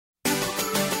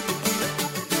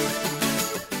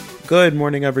Good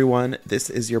morning, everyone. This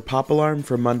is your Pop Alarm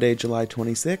for Monday, July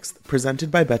 26th,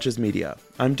 presented by Betches Media.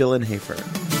 I'm Dylan Hafer.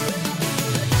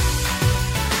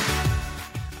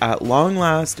 At long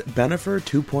last, Bennifer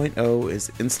 2.0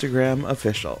 is Instagram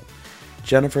official.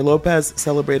 Jennifer Lopez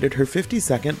celebrated her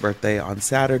 52nd birthday on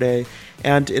Saturday,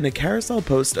 and in a carousel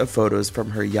post of photos from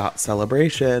her yacht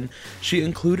celebration, she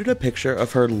included a picture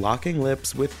of her locking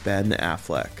lips with Ben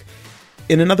Affleck.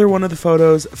 In another one of the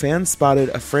photos, fans spotted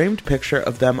a framed picture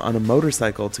of them on a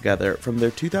motorcycle together from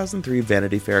their 2003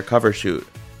 Vanity Fair cover shoot,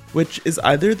 which is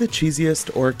either the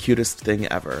cheesiest or cutest thing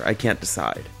ever, I can't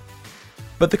decide.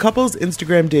 But the couple's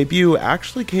Instagram debut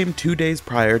actually came 2 days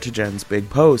prior to Jen's big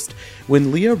post,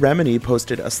 when Leah Remini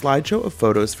posted a slideshow of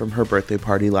photos from her birthday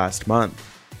party last month.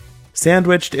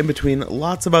 Sandwiched in between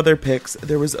lots of other pics,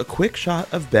 there was a quick shot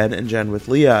of Ben and Jen with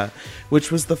Leah,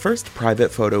 which was the first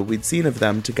private photo we'd seen of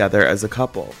them together as a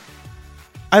couple.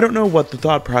 I don't know what the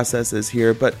thought process is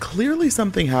here, but clearly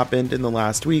something happened in the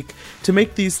last week to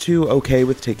make these two okay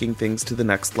with taking things to the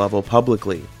next level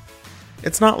publicly.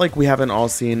 It's not like we haven't all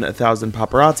seen 1,000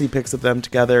 paparazzi pics of them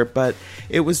together, but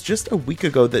it was just a week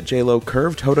ago that J.Lo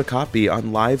curved Hoda Kotb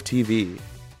on live TV.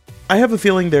 I have a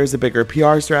feeling there's a bigger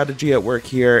PR strategy at work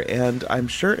here, and I'm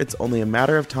sure it's only a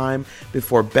matter of time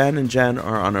before Ben and Jen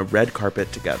are on a red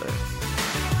carpet together.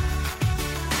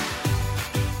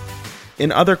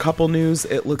 In other couple news,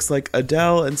 it looks like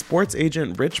Adele and sports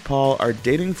agent Rich Paul are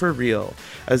dating for real,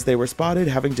 as they were spotted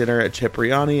having dinner at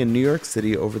Cipriani in New York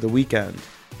City over the weekend.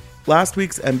 Last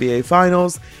week's NBA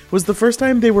Finals was the first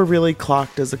time they were really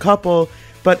clocked as a couple,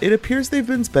 but it appears they've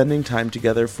been spending time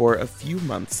together for a few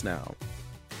months now.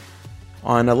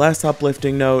 On a less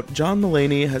uplifting note, John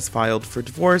Mulaney has filed for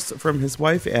divorce from his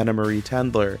wife Anna Marie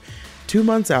Tendler, 2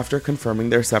 months after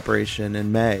confirming their separation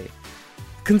in May.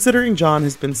 Considering John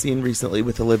has been seen recently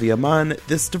with Olivia Munn,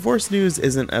 this divorce news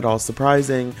isn't at all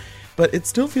surprising, but it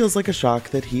still feels like a shock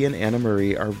that he and Anna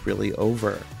Marie are really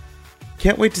over.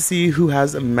 Can't wait to see who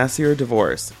has a messier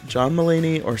divorce, John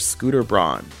Mulaney or Scooter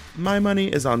Braun. My money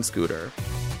is on Scooter.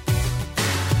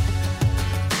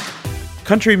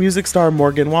 Country music star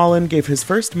Morgan Wallen gave his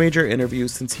first major interview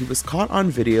since he was caught on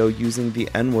video using the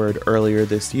N-word earlier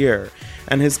this year,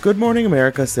 and his Good Morning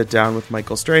America sit-down with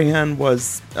Michael Strahan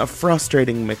was a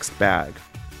frustrating mixed bag.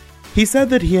 He said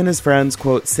that he and his friends,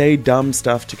 quote, say dumb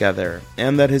stuff together,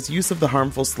 and that his use of the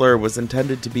harmful slur was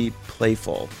intended to be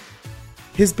playful.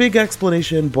 His big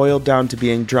explanation boiled down to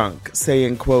being drunk,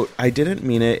 saying, quote, I didn't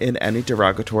mean it in any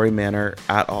derogatory manner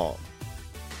at all.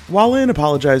 Wallen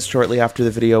apologized shortly after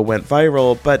the video went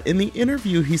viral, but in the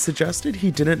interview he suggested he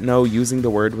didn't know using the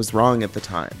word was wrong at the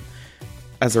time.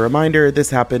 As a reminder,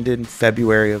 this happened in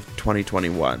February of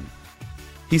 2021.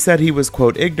 He said he was,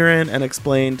 quote, ignorant and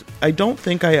explained, I don't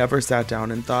think I ever sat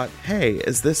down and thought, hey,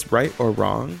 is this right or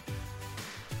wrong?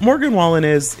 Morgan Wallen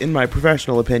is, in my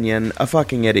professional opinion, a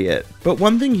fucking idiot, but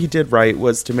one thing he did right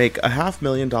was to make a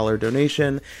 $500,000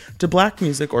 donation to black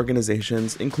music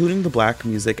organizations, including the Black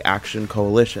Music Action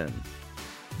Coalition.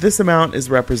 This amount is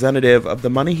representative of the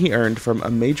money he earned from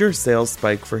a major sales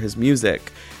spike for his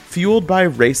music, fueled by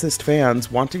racist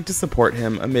fans wanting to support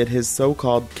him amid his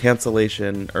so-called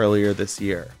cancellation earlier this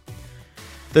year.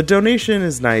 The donation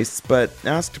is nice, but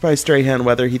asked by Strahan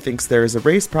whether he thinks there is a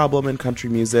race problem in country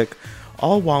music,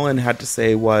 all Wallen had to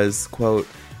say was, quote,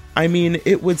 I mean,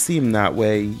 it would seem that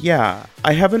way, yeah.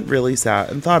 I haven't really sat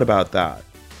and thought about that.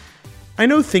 I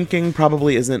know thinking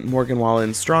probably isn't Morgan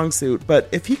Wallen's strong suit, but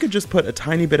if he could just put a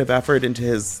tiny bit of effort into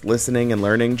his listening and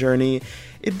learning journey,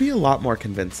 it'd be a lot more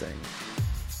convincing.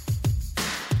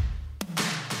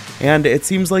 And it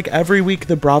seems like every week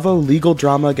the Bravo legal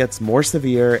drama gets more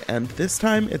severe, and this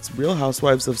time it's Real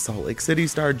Housewives of Salt Lake City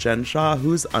star Jen Shah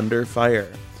who's under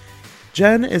fire.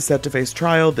 Jen is set to face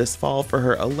trial this fall for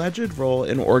her alleged role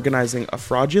in organizing a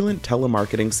fraudulent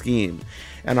telemarketing scheme,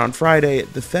 and on Friday,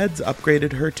 the feds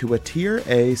upgraded her to a Tier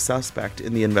A suspect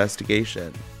in the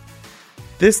investigation.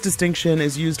 This distinction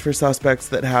is used for suspects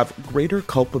that have greater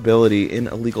culpability in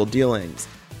illegal dealings,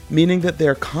 meaning that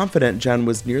they're confident Jen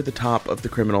was near the top of the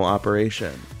criminal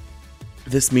operation.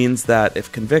 This means that,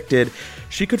 if convicted,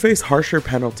 she could face harsher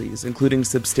penalties, including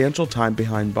substantial time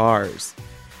behind bars.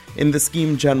 In the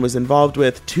scheme Jen was involved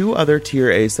with, 2 other Tier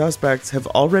A suspects have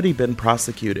already been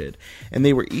prosecuted, and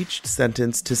they were each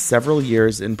sentenced to several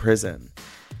years in prison.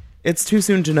 It's too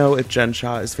soon to know if Jen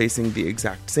Shah is facing the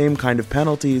exact same kind of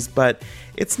penalties, but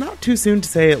it's not too soon to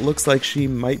say it looks like she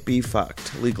might be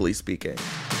fucked, legally speaking.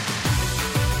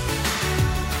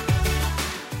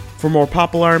 For more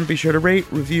Pop Alarm, be sure to rate,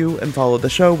 review, and follow the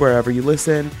show wherever you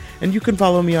listen, and you can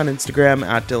follow me on Instagram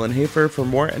at Dylan Hafer for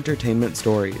more entertainment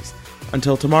stories.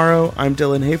 Until tomorrow, I'm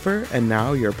Dylan Hafer, and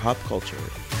now your pop culture.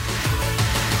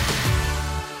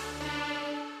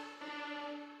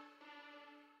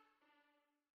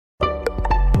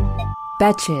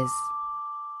 Betches.